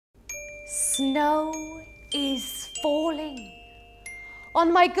Snow is falling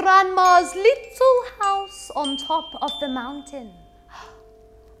on my grandma's little house on top of the mountain.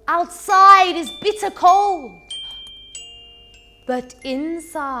 Outside is bitter cold, but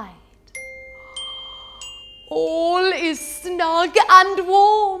inside all is snug and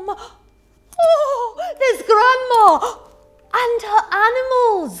warm. Oh, there's Grandma and her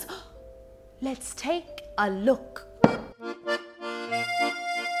animals. Let's take a look.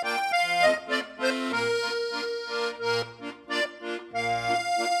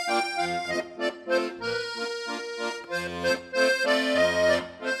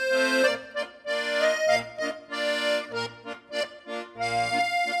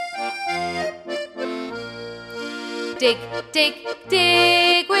 Dig, dig,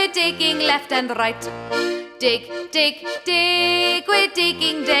 dig, we're digging left and right. Dig, dig, dig, we're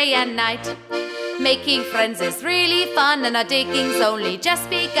digging day and night. Making friends is really fun and our digging's only just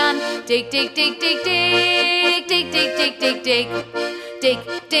begun. Dig, dig, dig, dig, dig, dig, dig, dig, dig, dig. Dig,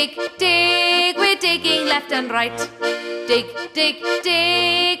 dig, dig, we're digging left and right. Dig, dig,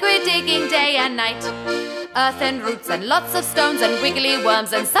 dig, we're digging day and night. Earth and roots and lots of stones and wiggly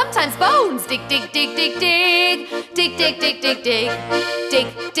worms and sometimes bones. Dig, dig, dig, dig, dig. Dig, dig, dig, dig, dig. Dig,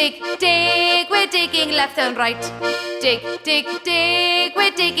 dig, dig, we're digging left and right. Dig, dig, dig,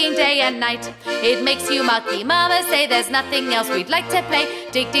 we're digging day and night. It makes you mucky, Mama say there's nothing else we'd like to play.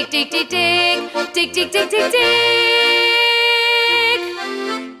 Dig, dig, dig, dig, dig. Dig, dig, dig, dig, dig.